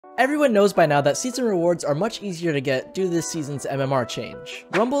Everyone knows by now that season rewards are much easier to get due to this season's MMR change.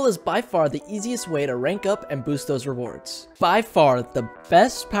 Rumble is by far the easiest way to rank up and boost those rewards. By far, the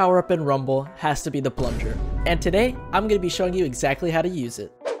best power-up in Rumble has to be the plunger. And today, I'm going to be showing you exactly how to use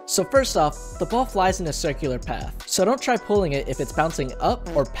it. So first off, the ball flies in a circular path, so don't try pulling it if it's bouncing up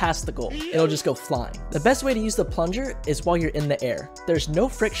or past the goal, it'll just go flying. The best way to use the plunger is while you're in the air. There's no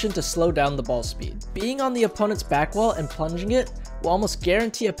friction to slow down the ball speed. Being on the opponent's back wall and plunging it will almost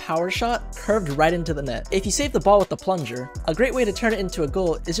guarantee a power shot curved right into the net. If you save the ball with the plunger, a great way to turn it into a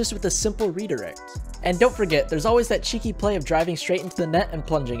goal is just with a simple redirect. And don't forget, there's always that cheeky play of driving straight into the net and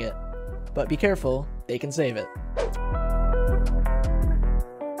plunging it. But be careful, they can save it.